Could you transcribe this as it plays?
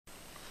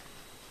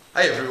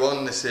Hey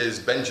everyone, this is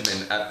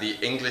Benjamin at the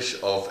English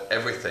of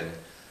Everything,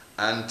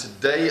 and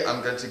today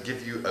I'm going to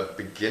give you a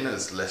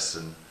beginner's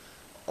lesson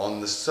on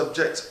the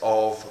subject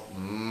of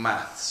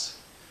maths.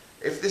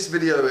 If this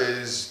video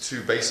is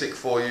too basic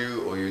for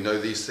you or you know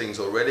these things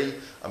already,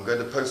 I'm going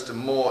to post a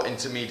more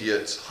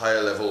intermediate,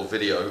 higher level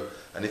video,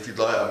 and if you'd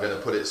like I'm going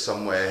to put it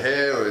somewhere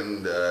here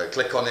and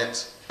click on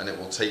it and it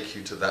will take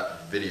you to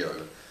that video.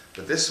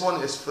 But this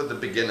one is for the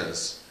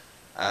beginners,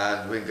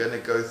 and we're going to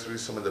go through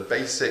some of the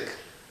basic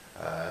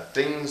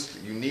things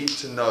that you need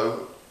to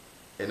know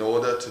in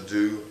order to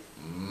do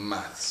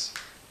maths.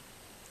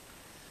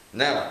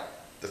 Now,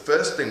 the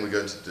first thing we're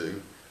going to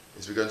do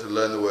is we're going to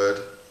learn the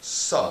word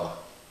sum.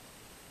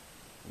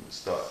 Let's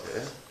start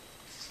here.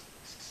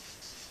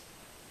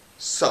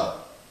 Sum.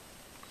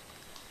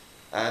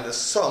 And a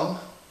sum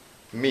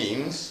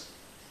means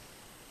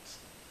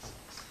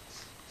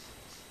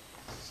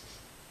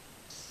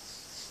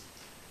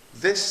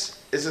this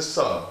is a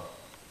sum.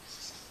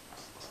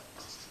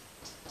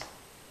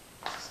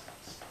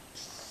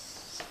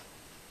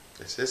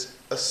 This is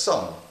a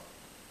sum.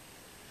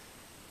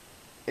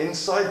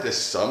 Inside this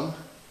sum,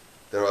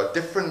 there are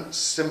different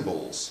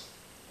symbols,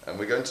 and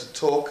we're going to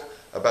talk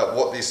about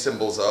what these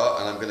symbols are,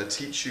 and I'm going to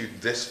teach you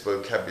this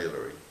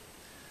vocabulary.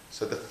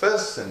 So the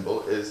first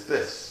symbol is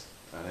this,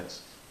 and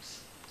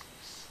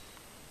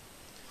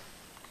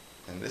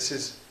this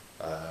is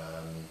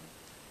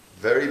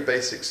very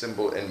basic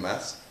symbol in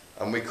maths,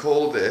 and we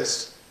call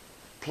this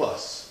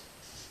plus.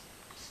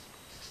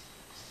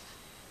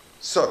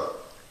 So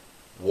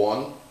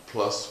 1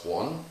 plus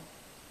 1,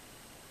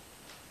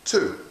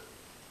 2.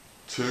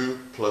 2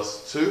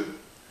 plus 2,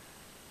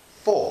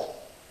 4.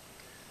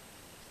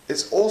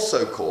 It's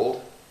also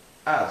called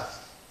add.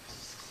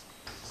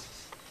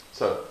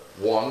 So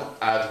 1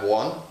 add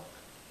 1,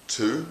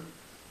 2,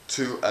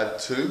 2 add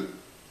 2,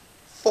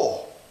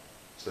 4.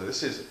 So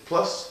this is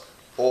plus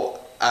or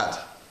add.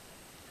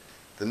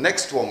 The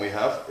next one we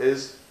have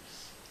is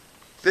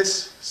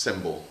this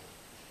symbol,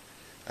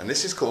 and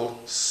this is called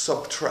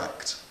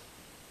subtract.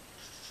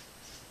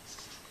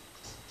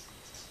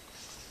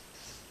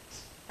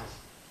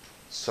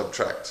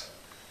 Subtract.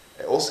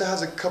 It also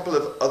has a couple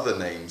of other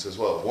names as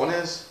well. One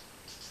is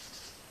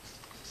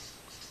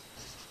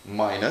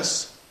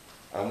minus,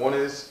 and one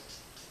is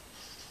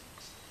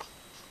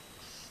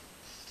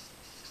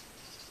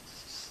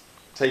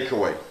take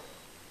away.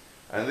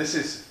 And this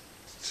is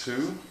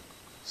 2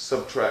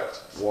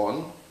 subtract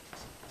 1,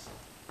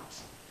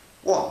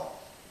 1.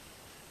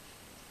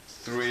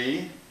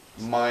 3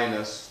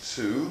 minus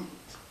 2,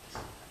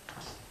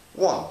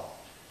 1.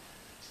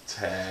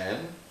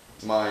 10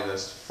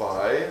 minus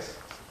 5,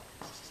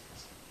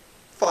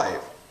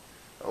 5.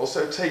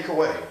 Also take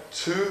away.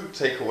 2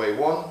 take away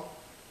 1,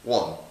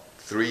 1.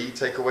 3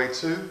 take away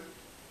 2,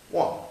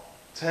 1.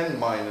 10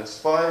 minus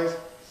 5,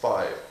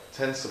 5.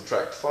 10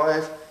 subtract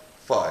 5,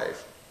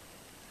 5.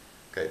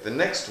 Okay, the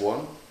next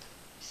one,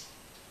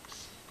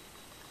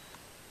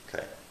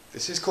 okay,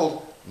 this is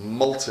called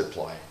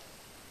multiply.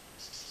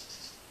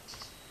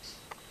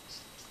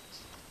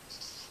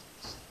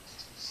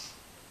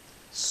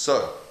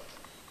 So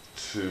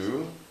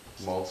 2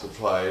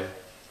 multiplied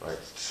by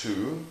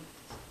 2,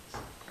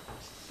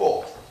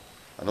 4.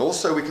 And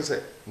also we can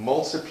say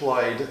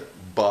multiplied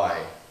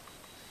by.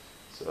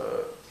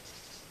 So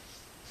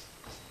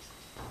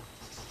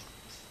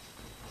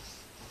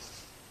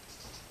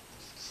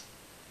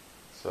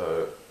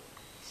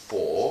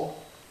 4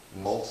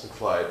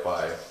 multiplied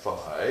by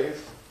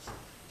 5,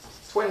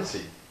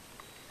 20.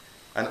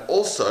 And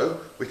also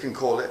we can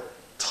call it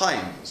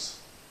times.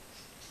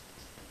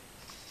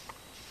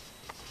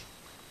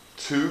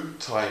 2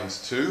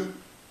 times 2,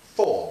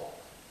 4.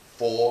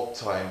 4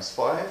 times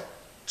 5,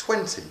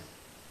 20.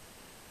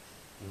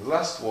 And the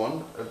last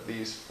one of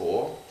these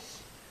 4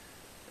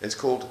 is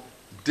called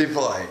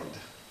divide.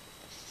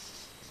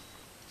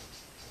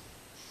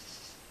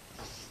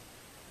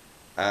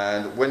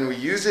 And when we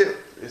use it,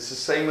 it's the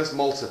same as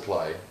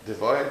multiply.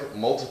 Divide,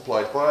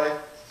 multiplied by,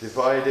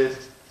 divided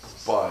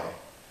by.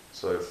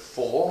 So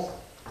 4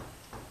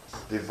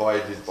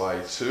 divided by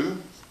 2,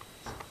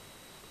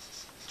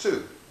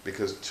 2.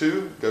 Because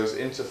 2 goes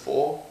into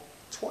 4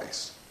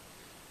 twice.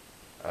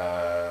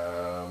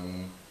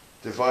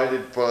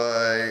 Divided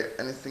by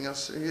anything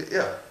else?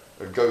 Yeah,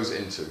 it goes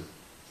into.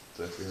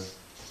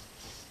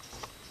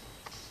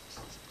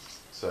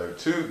 So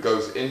 2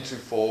 goes into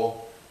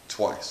 4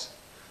 twice.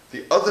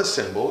 The other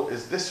symbol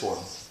is this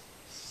one.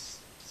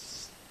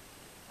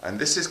 And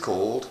this is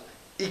called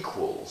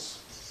equals.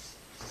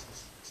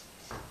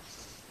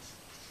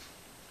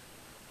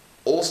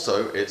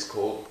 Also, it's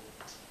called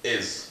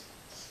is.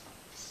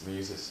 We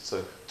use this.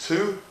 So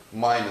 2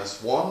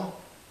 minus 1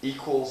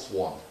 equals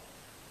 1.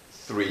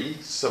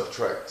 3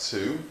 subtract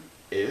 2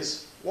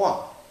 is 1.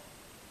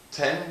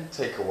 10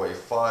 take away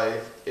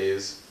 5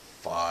 is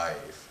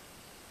 5.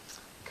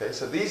 Okay,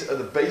 so these are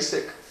the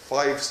basic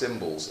 5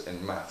 symbols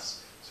in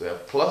maths. So we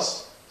have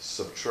plus,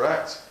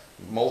 subtract,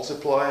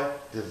 multiply,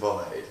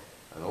 divide,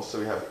 and also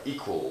we have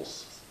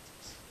equals.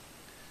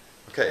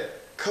 Okay,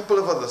 couple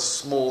of other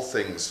small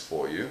things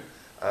for you.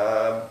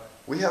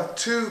 We have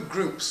two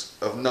groups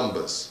of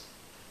numbers.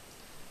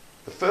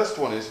 The first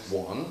one is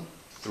 1,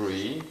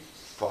 3,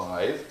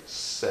 5,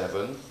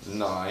 7,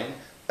 9,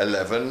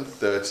 11,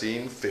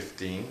 13,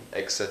 15,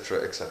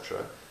 etc.,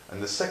 etc.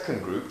 And the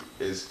second group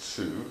is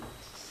 2,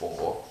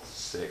 4,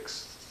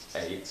 6,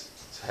 8,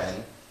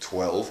 10,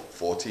 12,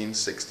 14,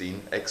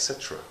 16,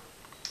 etc.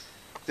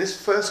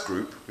 This first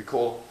group we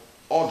call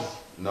odd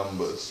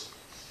numbers.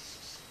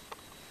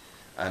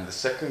 And the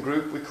second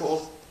group we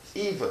call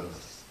even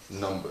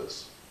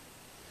numbers.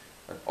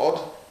 And odd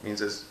means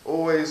there's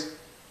always,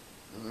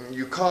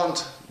 you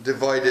can't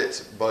divide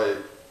it by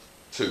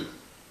 2.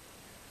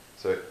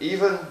 So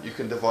even you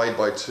can divide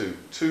by 2.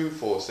 2,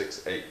 4,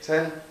 6, 8,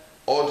 10.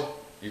 Odd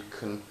you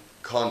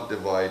can't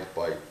divide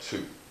by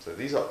 2. So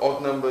these are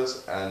odd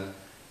numbers and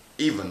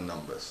even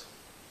numbers.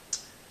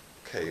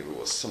 Okay,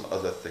 well, some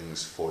other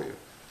things for you.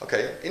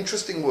 Okay,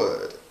 interesting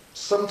word.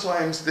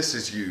 Sometimes this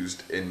is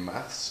used in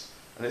maths,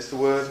 and it's the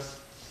word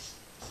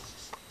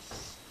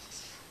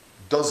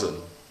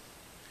dozen.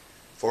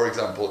 For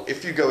example,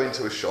 if you go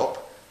into a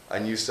shop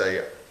and you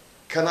say,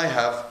 "Can I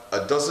have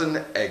a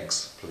dozen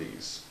eggs,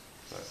 please?"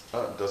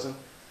 A dozen.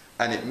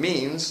 And it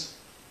means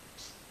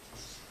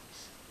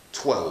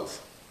 12.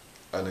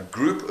 And a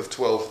group of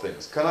 12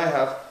 things. Can I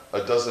have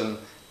a dozen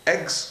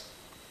eggs?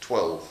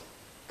 12.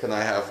 Can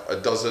I have a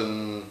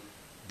dozen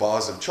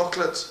bars of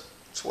chocolate?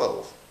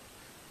 12.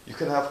 You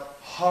can have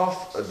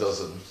half a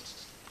dozen.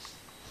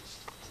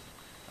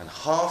 And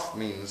half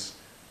means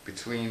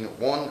between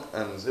 1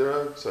 and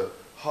 0, so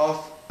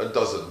half a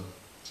dozen.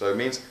 So it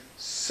means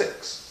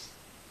 6.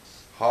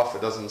 Half a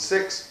dozen,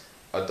 6.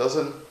 A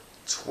dozen,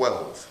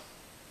 12.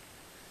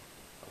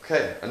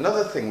 Okay,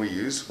 another thing we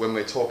use when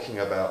we're talking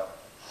about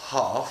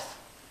half,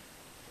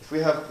 if we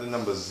have the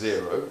number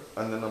 0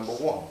 and the number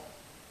 1.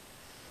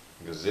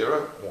 We go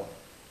 0, 1.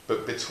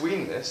 But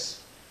between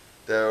this,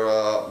 there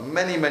are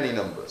many, many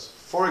numbers.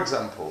 For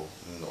example,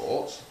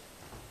 0,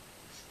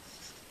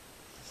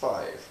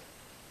 5.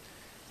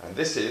 And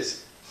this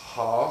is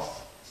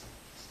half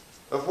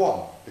of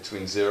 1.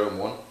 Between 0 and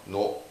 1,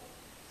 0,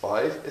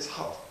 5 is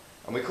half.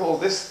 And we call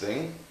this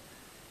thing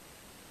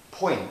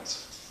point.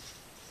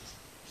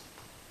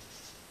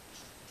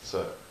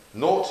 So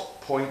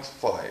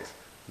 0.5,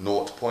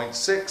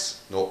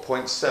 0.6,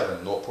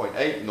 0.7,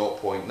 0.8,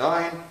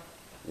 0.9,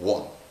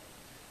 1.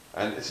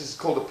 And this is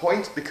called a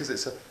point because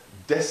it's a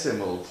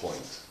decimal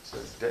point. So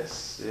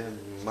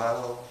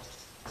decimal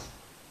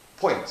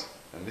point.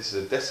 And this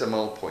is a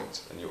decimal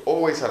point. And you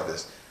always have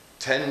this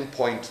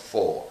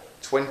 10.4,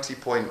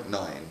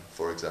 20.9,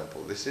 for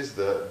example. This is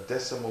the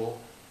decimal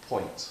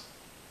point.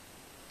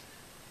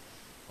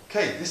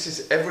 Okay, this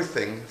is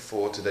everything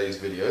for today's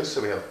video.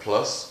 So we have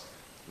plus,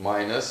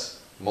 minus,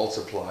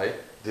 multiply,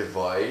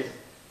 divide,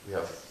 we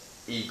have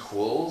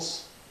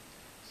equals.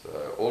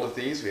 So all of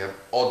these, we have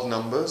odd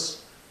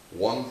numbers,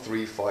 1,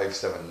 3, 5,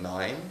 7,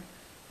 9.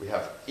 We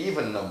have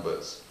even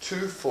numbers,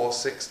 2, 4,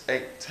 6,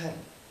 8, 10.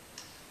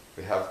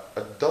 We have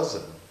a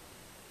dozen,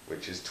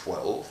 which is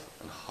 12,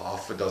 and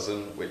half a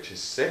dozen, which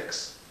is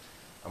 6.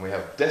 And we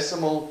have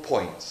decimal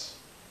points.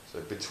 So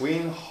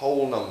between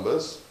whole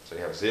numbers, so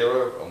you have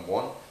 0 and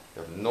 1,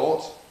 you have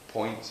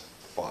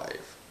 0.5.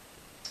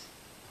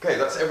 Okay,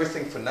 that's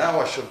everything for now.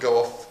 I shall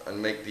go off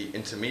and make the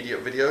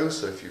intermediate video,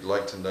 so if you'd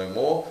like to know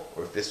more,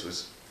 or if this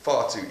was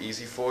far too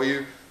easy for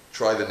you,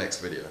 try the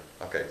next video.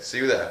 Okay, see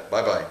you there.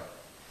 Bye bye.